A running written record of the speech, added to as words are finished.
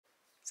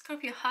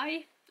Scorpio,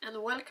 hi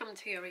and welcome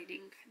to your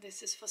reading.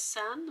 This is for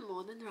Sun,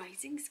 Moon and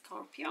Rising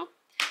Scorpio.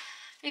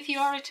 If you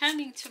are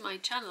returning to my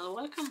channel,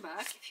 welcome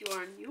back. If you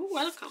are new,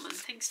 welcome and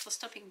thanks for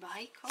stopping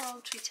by.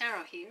 Coral Tree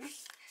Tarot here.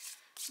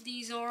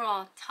 These are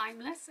all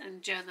timeless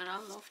and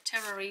general love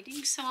tarot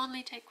readings, so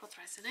only take what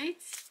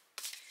resonates.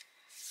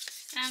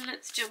 And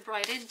let's jump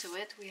right into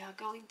it. We are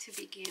going to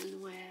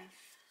begin with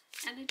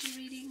energy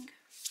reading.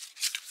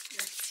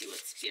 Let's see what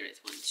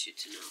Spirit wants you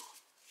to know.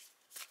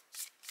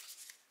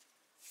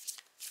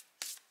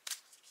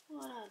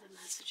 What are the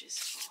messages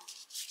for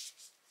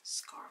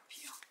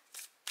Scorpio?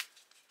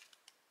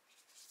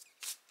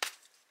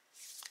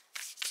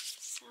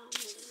 Sun,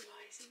 Moon,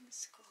 Rising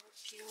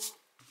Scorpio.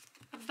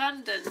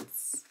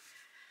 Abundance.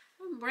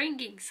 I'm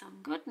bringing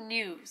some good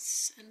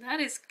news, and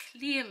that is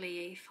clearly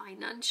a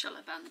financial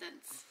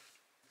abundance.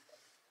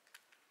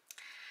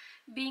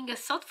 Being a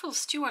thoughtful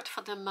steward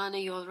for the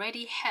money you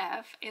already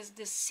have is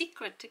the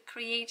secret to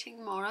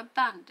creating more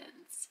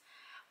abundance.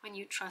 When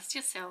you trust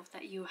yourself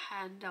that you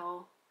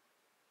handle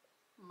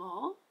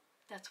more,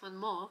 that's when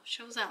more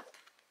shows up.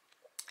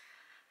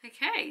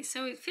 Okay,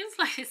 so it feels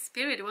like the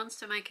Spirit wants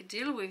to make a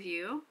deal with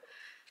you,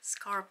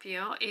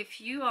 Scorpio.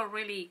 If you are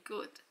really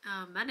good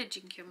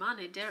managing your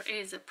money, there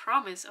is a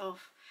promise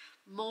of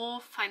more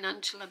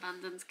financial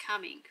abundance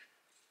coming.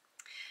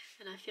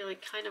 And I feel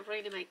it kind of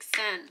really makes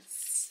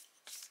sense.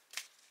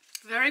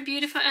 Very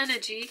beautiful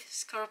energy,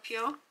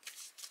 Scorpio.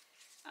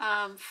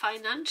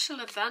 Financial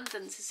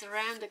abundance is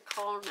around the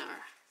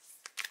corner.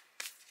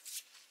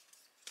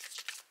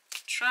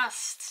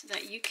 Trust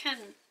that you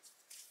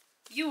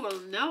will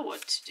know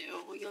what to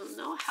do. You'll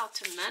know how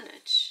to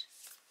manage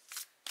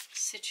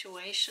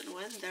situation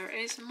when there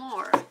is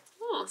more.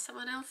 Oh,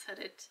 someone else had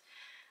it.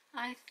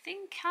 I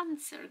think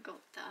Cancer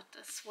got that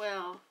as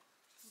well.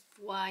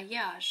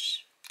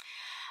 Voyage.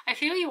 I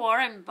feel you are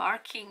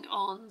embarking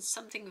on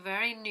something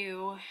very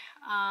new.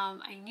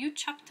 A new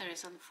chapter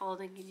is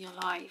unfolding in your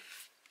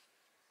life.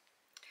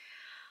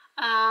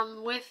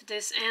 With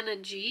this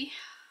energy,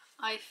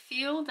 I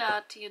feel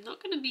that you're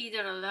not going to be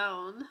there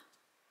alone.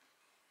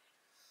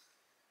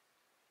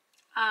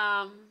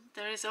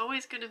 There is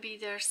always going to be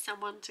there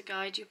someone to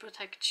guide you,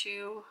 protect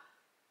you.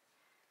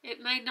 It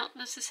may not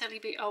necessarily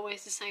be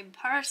always the same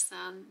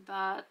person,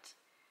 but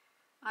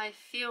I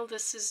feel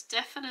this is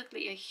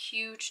definitely a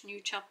huge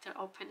new chapter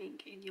opening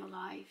in your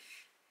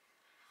life.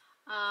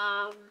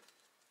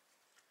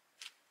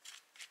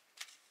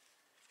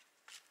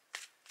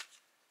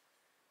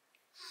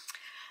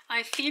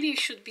 I feel you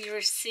should be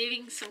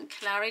receiving some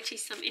clarity,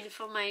 some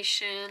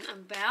information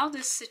about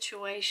this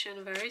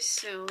situation very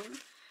soon.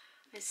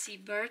 I see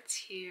birds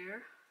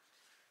here.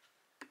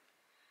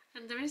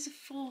 And there is a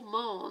full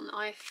moon.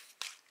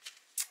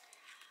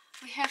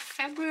 We have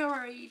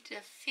February the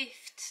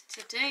 5th.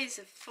 Today is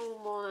a full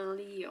moon in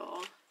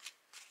Leo.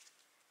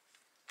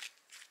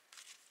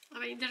 I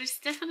mean, there is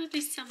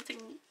definitely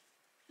something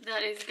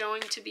that is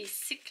going to be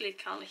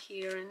cyclical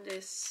here in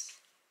this.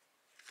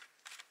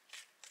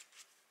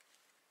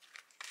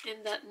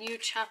 In that new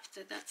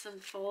chapter that's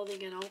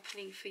unfolding and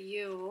opening for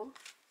you.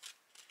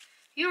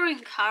 You're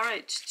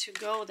encouraged to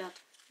go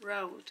that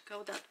road,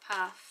 go that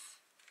path.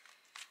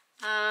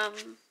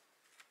 And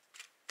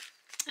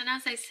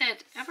as I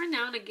said, every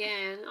now and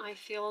again I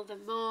feel the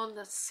moon,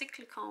 the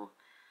cyclical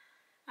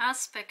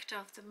aspect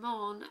of the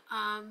moon,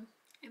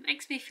 it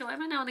makes me feel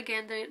every now and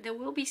again there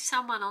will be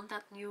someone on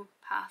that new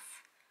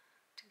path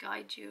to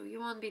guide you.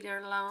 You won't be there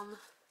alone.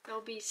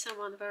 There'll be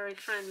someone very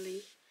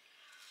friendly.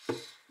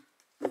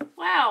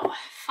 Wow,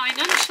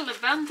 financial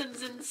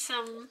abundance in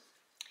some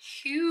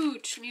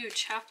huge new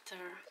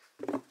chapter.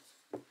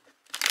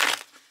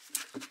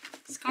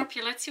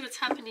 Scorpio, let's see what's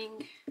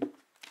happening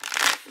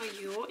for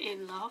you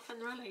in love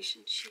and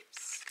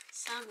relationships.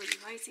 Sun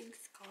and Rising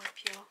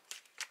Scorpio.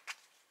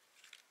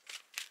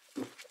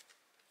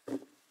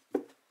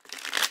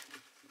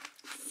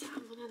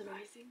 Sun and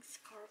Rising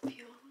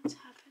Scorpio. What's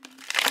happening?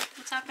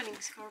 What's happening,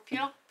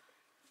 Scorpio?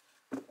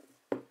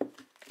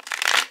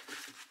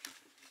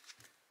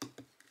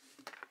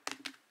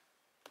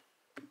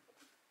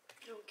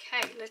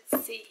 Okay, let's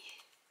see.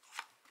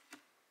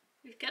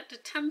 We've got the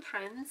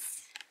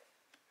Temperance,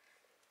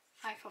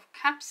 5 of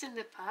Cups in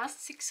the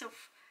past, 6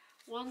 of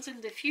Wands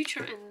in the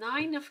future, and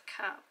 9 of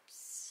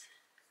Cups.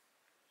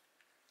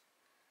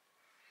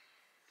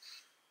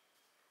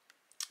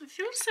 I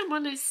feel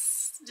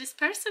this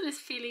person is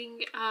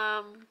feeling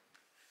that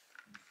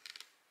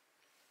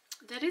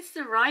it's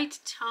the right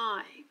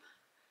time.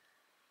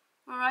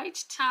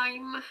 Right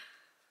time.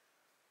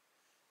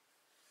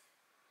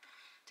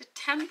 The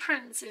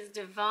Temperance is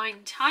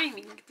divine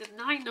timing. The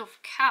 9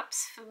 of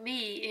Cups, for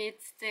me,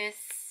 it's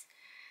this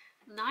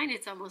 9,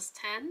 it's almost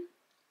 10.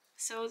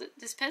 So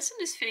this person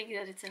is feeling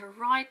that it's the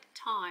right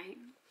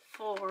time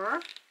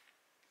for,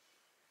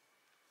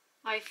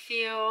 I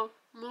feel,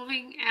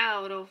 moving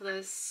out of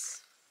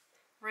this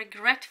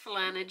regretful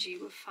energy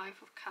with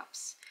 5 of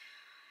Cups.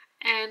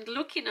 And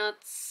looking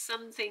at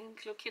something,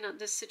 looking at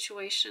this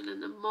situation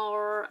in a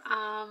more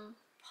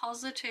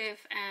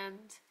positive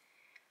and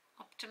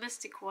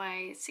optimistic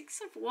way.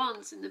 Six of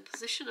Wands in the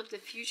position of the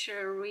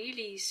future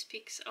really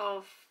speaks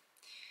of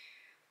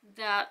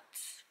that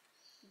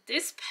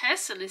this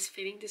person is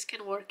feeling this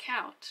can work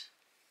out.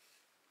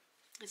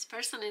 This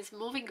person is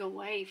moving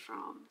away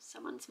from,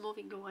 someone's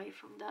moving away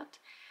from that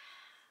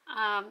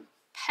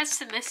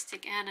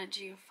pessimistic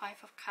energy of Five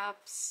of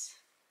Cups.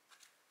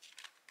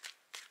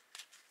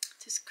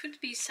 This could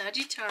be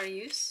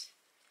Sagittarius.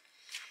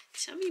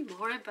 Tell me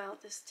more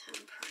about this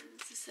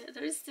Temperance.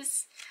 There is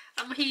this,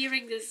 I'm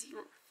hearing this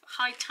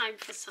high time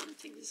for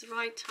something, this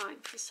right time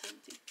for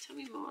something. Tell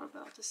me more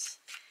about this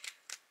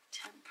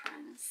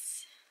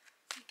Temperance.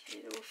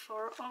 Okay, there were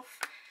Four of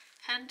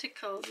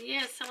Pentacles.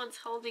 Yeah, someone's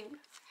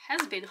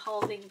has been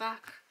holding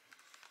back,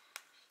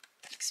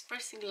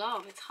 expressing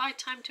love. It's high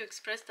time to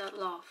express that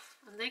love.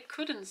 And they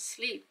couldn't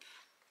sleep.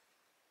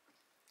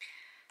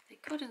 They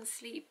couldn't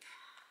sleep.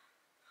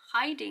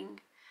 Hiding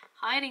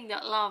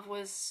that love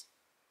was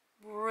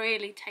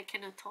really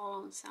taking a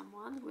toll on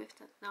someone with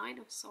that Nine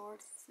of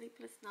Swords,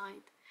 sleepless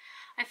night.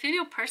 I feel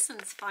your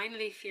person's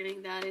finally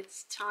feeling that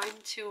it's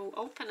time to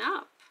open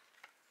up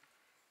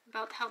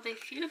about how they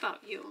feel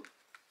about you.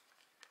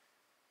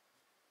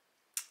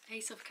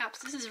 Ace of Cups.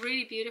 This is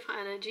really beautiful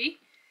energy.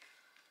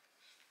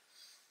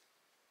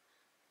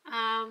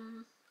 I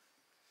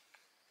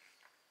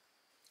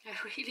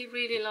really,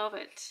 really love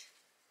it.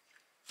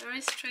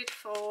 Very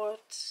straightforward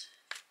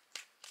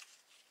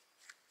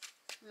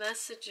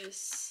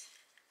messages.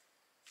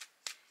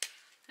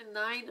 The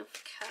Nine of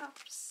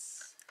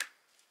Cups.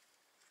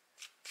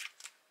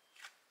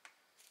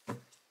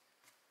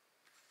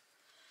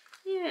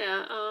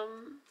 Yeah,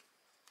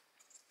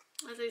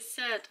 as I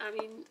said, I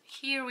mean,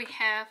 here we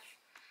have,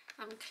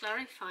 I'm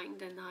clarifying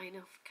the Nine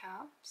of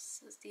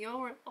Cups as the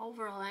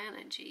overall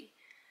energy.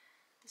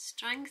 The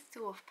Strength,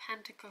 Two of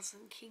Pentacles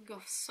and King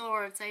of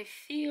Swords. I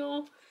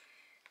feel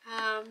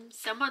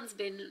someone's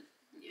been,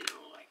 you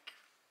know, like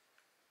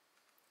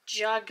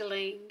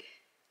juggling.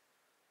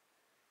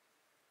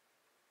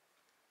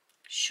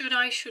 Should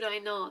I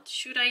not?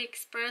 Should I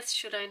express?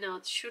 Should I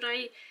not? Should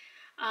I?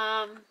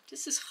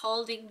 This is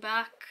holding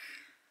back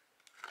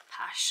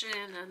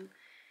passion and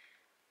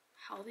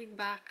holding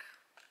back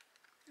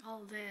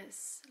all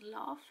this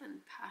love and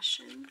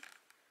passion.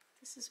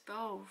 This is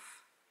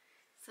both.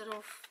 Sort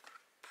of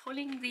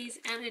pulling these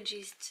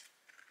energies,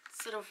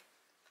 sort of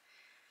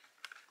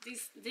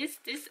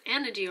this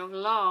energy of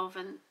love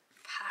and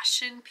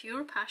passion,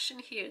 pure passion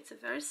here. It's a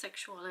very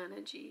sexual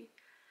energy.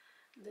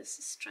 This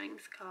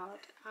Strength card.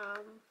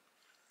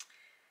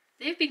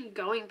 They've been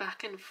going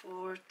back and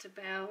forth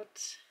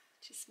about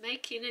just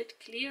making it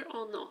clear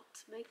or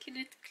not, making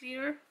it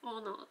clear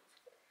or not.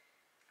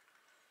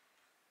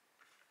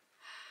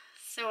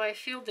 So I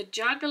feel the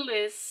juggle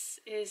is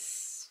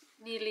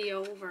nearly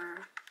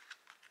over.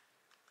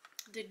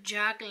 The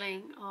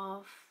juggling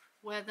of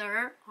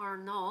whether or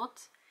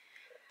not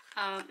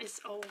is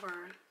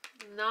over.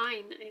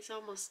 9 is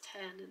almost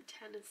 10, and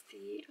 10 is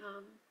the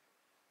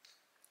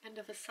end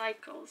of a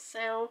cycle.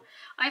 So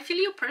I feel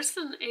your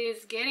person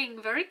is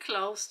getting very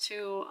close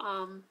to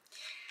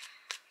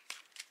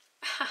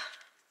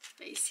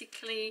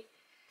basically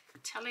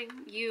telling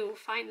you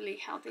finally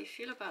how they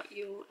feel about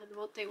you and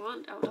what they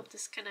want out of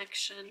this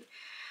connection.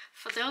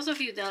 For those of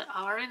you that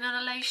are in a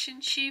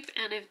relationship,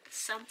 and if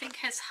something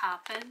has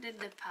happened in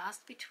the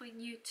past between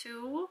you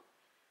two,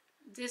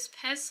 this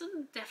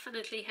person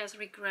definitely has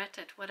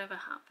regretted whatever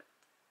happened.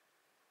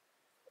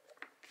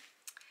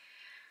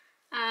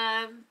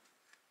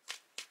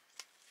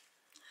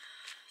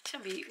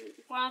 Tell me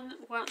one,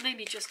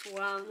 maybe just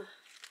one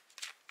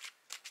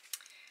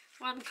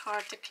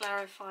card to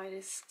clarify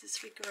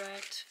this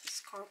regret,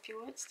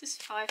 Scorpio. What's this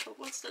 5?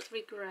 What's that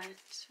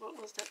regret? What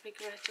was that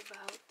regret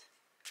about?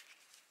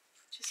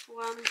 Just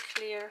one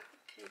clear.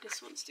 Okay,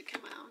 this wants to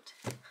come out.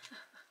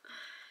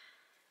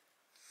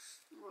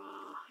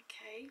 Wow,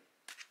 okay.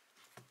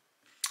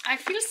 I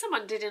feel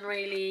someone didn't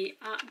really.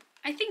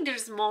 I think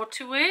there's more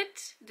to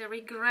it. The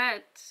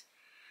regret.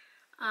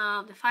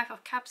 The 5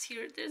 of Cups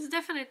here. There's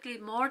definitely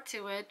more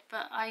to it,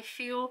 but I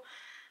feel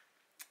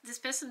this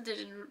person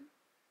didn't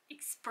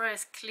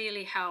express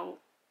clearly how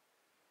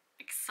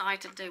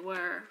excited they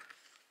were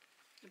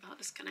about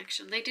this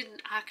connection. They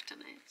didn't act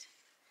on it.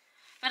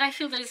 But I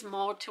feel there's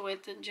more to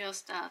it than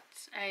just that.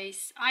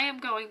 Ace, I am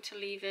going to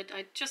leave it.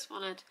 I just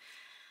wanted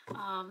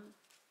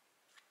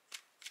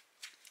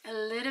a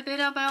little bit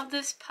about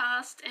this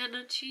past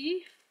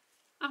energy.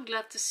 I'm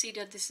glad to see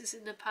that this is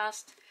in the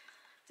past.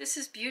 This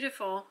is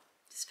beautiful.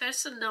 This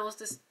person knows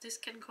this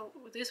can go,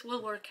 this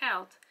will work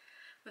out.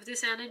 With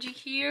this energy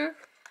here,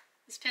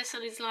 this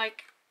person is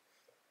like,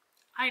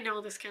 I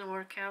know this can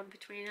work out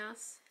between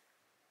us.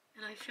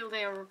 And I feel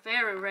they are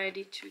very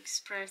ready to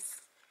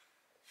express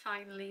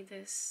finally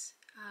this,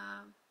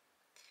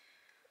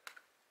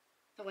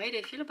 the way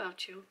they feel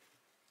about you.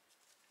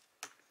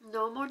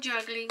 No more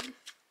juggling.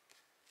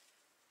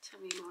 Tell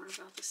me more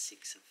about the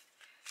 6 of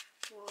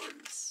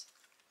Wands.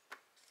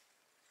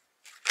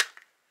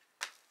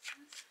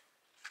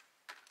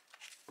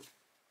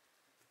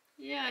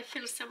 Yeah, I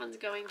feel someone's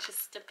going to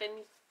step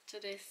into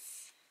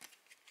this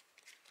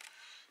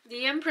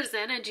The Empress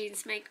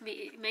energies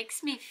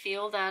makes me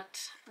feel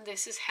that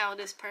this is how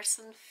this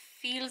person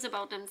feels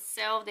about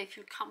themselves. They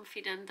feel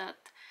confident that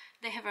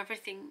they have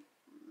everything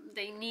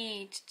they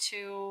need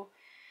to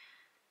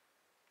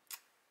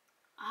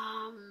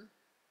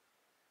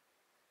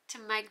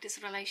make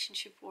this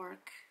relationship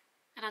work.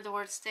 In other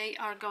words, they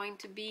are going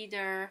to be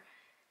there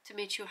to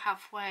meet you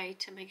halfway,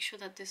 to make sure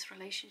that this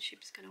relationship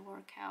is going to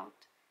work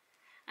out.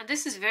 And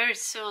this is very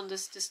soon.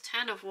 This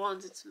 10 of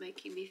Wands, it's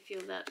making me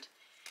feel that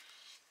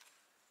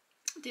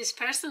this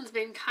person's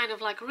been kind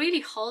of like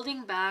really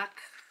holding back,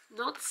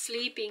 not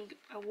sleeping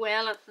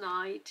well at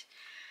night,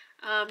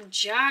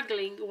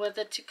 juggling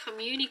whether to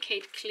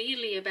communicate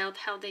clearly about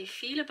how they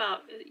feel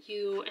about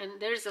you.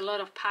 And there's a lot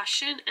of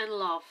passion and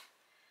love.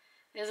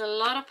 There's a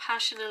lot of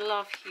passion and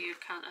love here,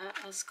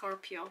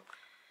 Scorpio.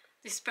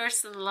 This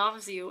person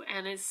loves you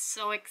and is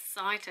so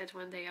excited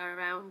when they are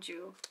around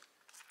you.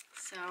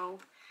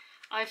 So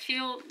I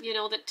feel, you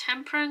know, that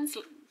Temperance,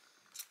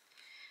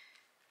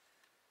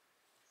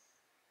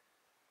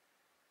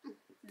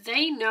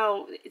 they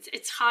know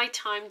it's high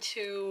time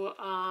to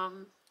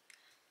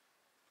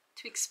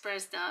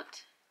express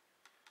that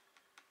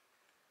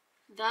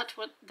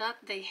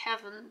they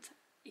haven't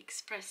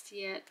expressed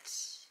yet.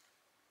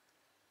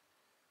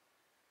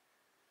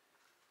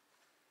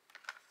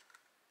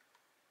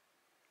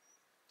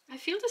 I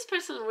feel this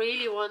person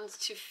really wants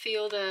to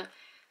feel the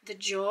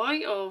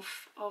joy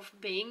of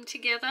being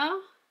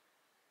together.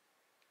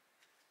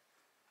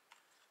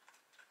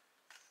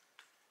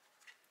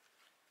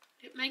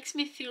 It makes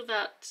me feel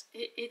that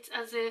it's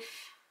as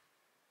if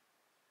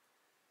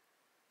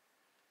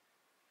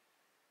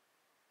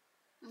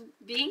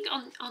being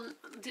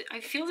I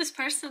feel this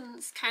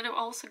person's kind of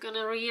also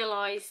gonna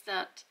realize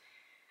that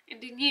in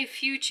the near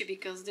future,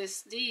 because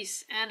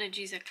these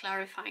energies are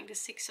clarifying the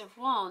Six of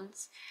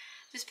Wands,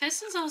 this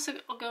person's also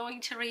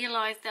going to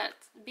realize that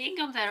being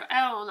on their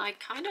own, I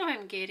kind of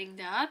am getting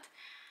that,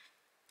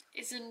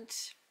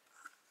 it's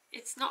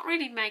not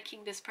really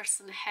making this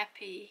person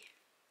happy.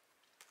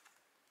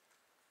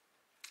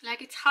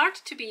 Like it's hard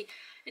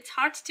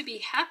to be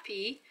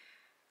happy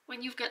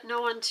when you've got no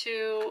one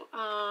to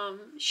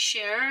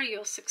share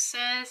your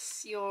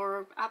success,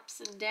 your ups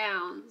and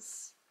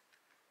downs.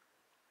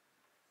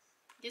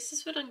 This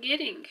is what I'm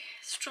getting.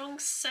 Strong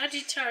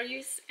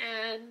Sagittarius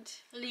and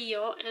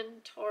Leo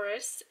and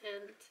Taurus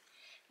and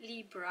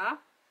Libra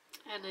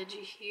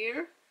energy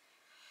here.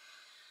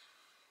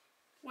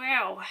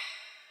 Wow.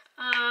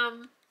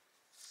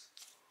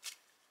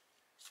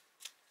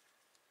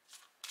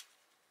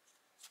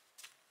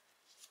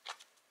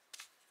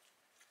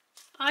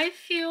 I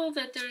feel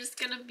that there's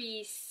gonna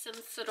be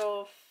some sort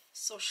of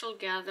social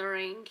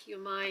gathering. You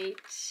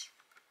might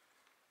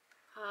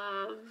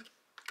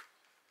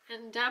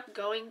end up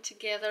going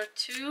together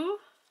too.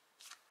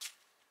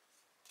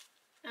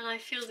 And I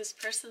feel this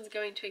person's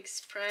going to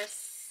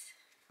express.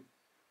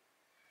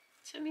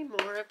 Tell me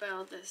more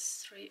about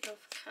this Three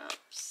of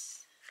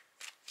Cups.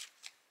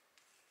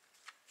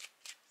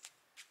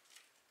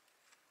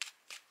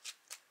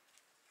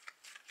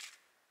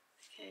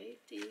 Okay,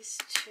 these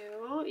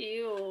two.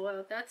 Ew,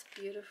 well, that's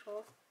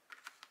beautiful.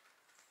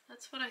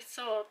 That's what I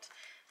thought.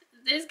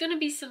 There's going to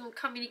be some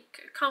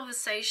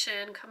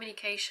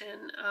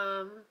communication,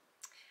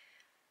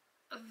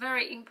 a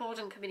very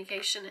important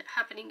communication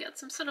happening at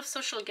some sort of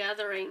social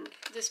gathering.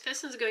 This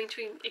person is going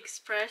to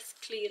express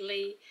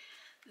clearly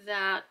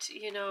that,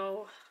 you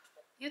know,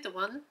 you're the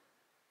one.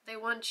 They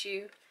want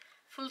you.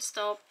 Full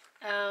stop.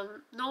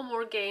 No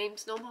more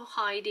games, no more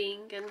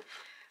hiding, and,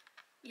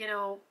 you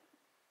know,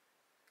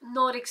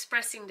 not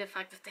expressing the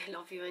fact that they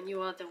love you and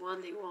you are the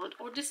one they want,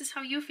 or this is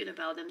how you feel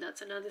about them.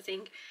 That's another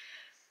thing.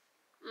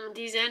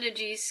 These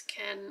energies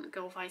can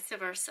go vice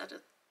versa.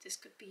 That this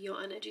could be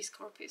your energy,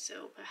 Scorpio.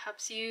 So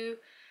perhaps you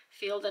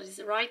feel that it's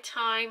the right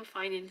time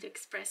finally to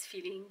express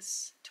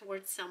feelings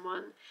towards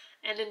someone.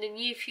 And in the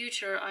near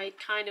future, I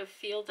kind of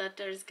feel that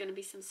there's going to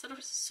be some sort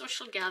of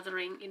social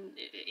gathering.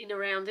 In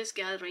around this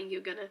gathering, you're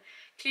going to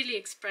clearly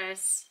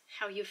express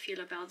how you feel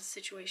about the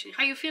situation,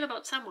 how you feel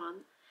about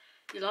someone.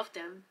 You love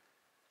them.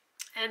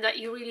 And that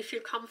you really feel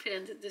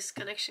confident that this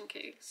connection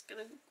is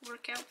going to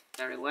work out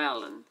very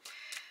well and,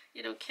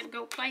 you know, can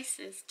go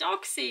places.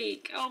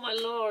 Toxic! Oh my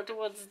lord,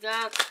 what's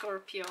that,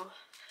 Scorpio?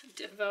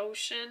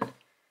 Devotion.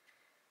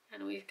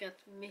 And we've got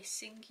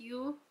missing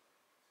you.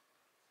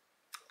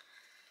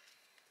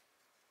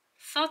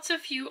 Thoughts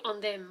of you on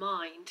their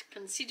mind,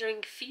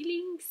 considering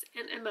feelings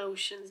and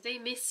emotions. They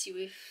miss you.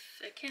 If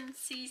I can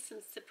see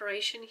some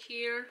separation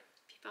here,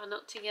 people are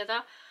not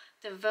together.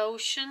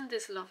 Devotion,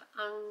 this love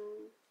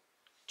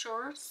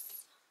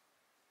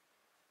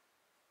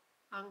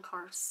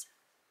Anchors.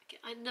 Okay,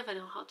 I never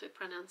know how to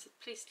pronounce it.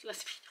 Please let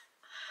me know.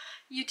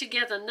 You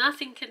together,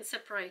 nothing can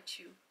separate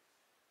you.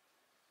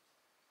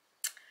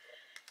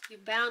 You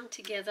bound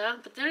together,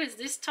 but there is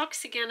this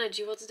toxic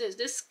energy. What's this?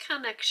 This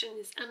connection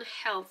is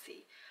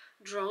unhealthy.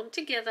 Drawn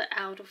together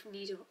out of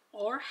need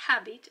or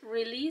habit,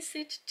 release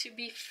it to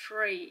be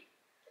free.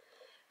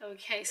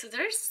 Okay, so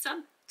there's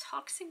some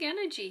toxic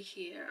energy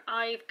here.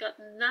 I've got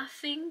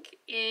nothing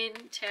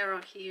in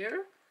tarot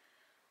here,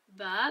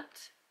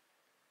 but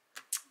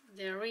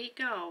there we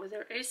go.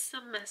 There is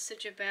some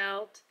message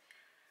about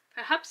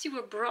perhaps you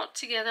were brought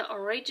together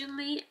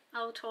originally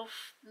out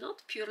of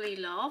not purely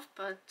love,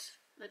 but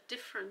a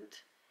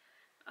different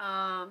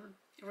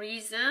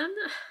reason.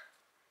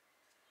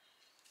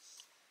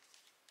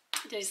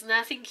 There's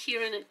nothing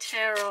here in a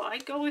tarot. I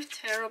go with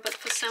tarot, but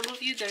for some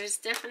of you there is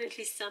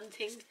definitely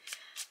something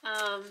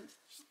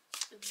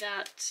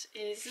that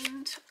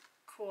isn't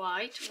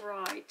quite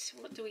right.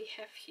 What do we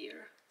have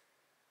here?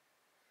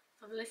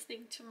 I'm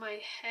listening to my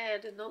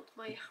head and not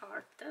my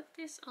heart. That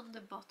is on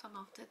the bottom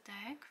of the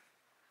deck,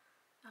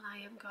 and I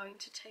am going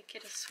to take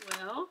it as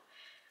well.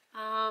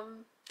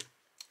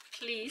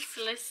 Please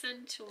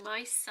listen to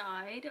my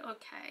side.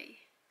 Okay,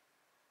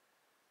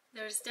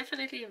 there's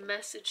definitely a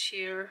message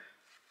here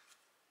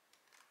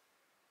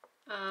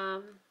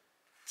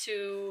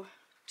to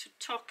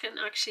talk and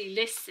actually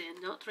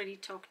listen, not really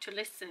talk, to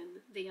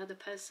listen the other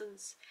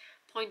person's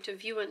point of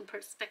view and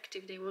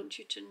perspective. They want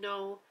you to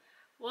know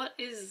what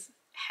is,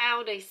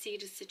 how they see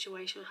the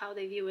situation, how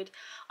they view it.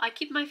 I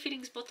keep my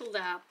feelings bottled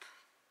up.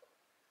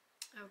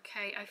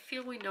 Okay, I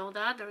feel we know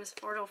that. There is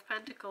Four of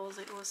Pentacles.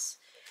 It was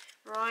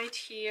right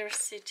here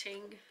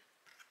sitting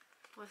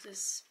with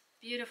this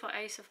beautiful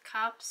Ace of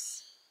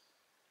Cups.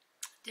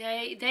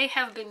 They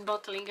have been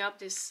bottling up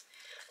this.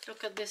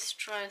 Look at this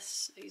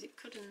stress. They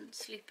couldn't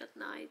sleep at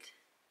night.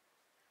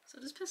 So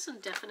this person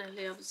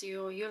definitely loves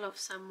you, or you love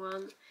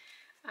someone.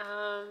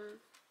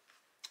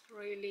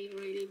 Really,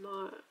 really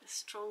more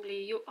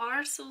strongly. You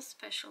are so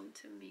special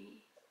to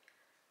me,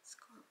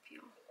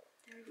 Scorpio.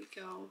 There we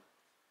go.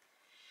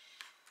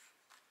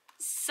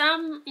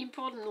 Some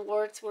important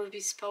words will be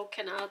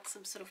spoken at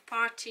some sort of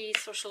party,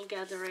 social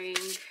gathering,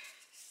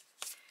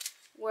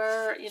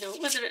 where, you know,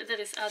 whether there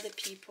is other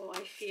people,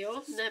 I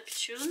feel.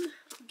 Neptune,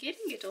 I'm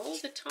getting it all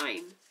the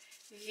time.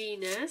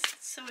 Venus,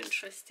 so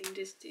interesting,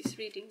 these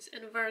readings.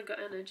 And Virgo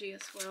energy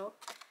as well.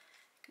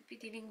 Could be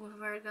dealing with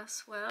Virgo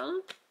as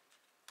well.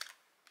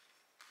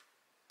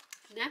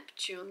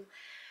 Neptune.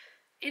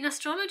 In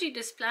astrology,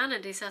 this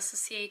planet is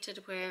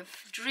associated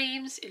with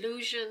dreams,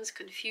 illusions,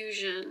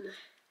 confusion.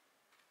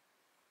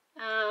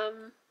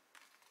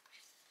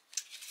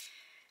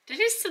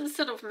 There is some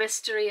sort of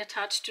mystery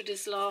attached to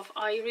this love.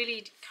 I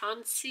really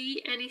can't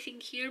see anything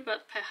here,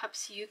 but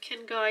perhaps you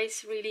can,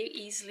 guys, really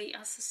easily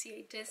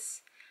associate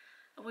this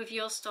with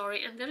your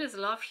story. And there is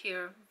love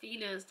here.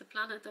 Venus, the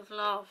planet of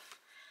love.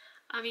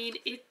 I mean,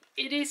 it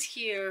is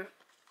here,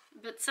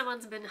 but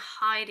someone's been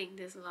hiding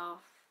this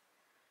love.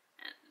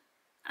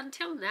 And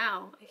until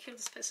now, I feel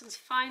this person's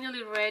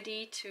finally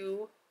ready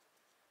to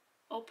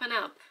open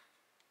up.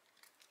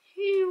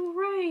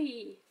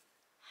 Hooray!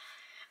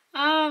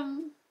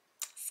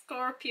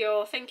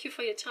 Scorpio, thank you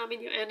for your time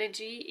and your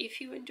energy. If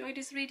you enjoyed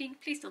this reading,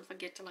 please don't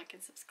forget to like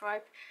and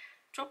subscribe.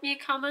 Drop me a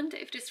comment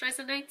if this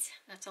resonates.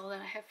 That's all that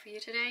I have for you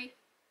today.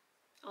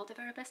 All the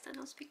very best, and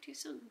I'll speak to you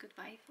soon.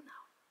 Goodbye for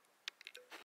now.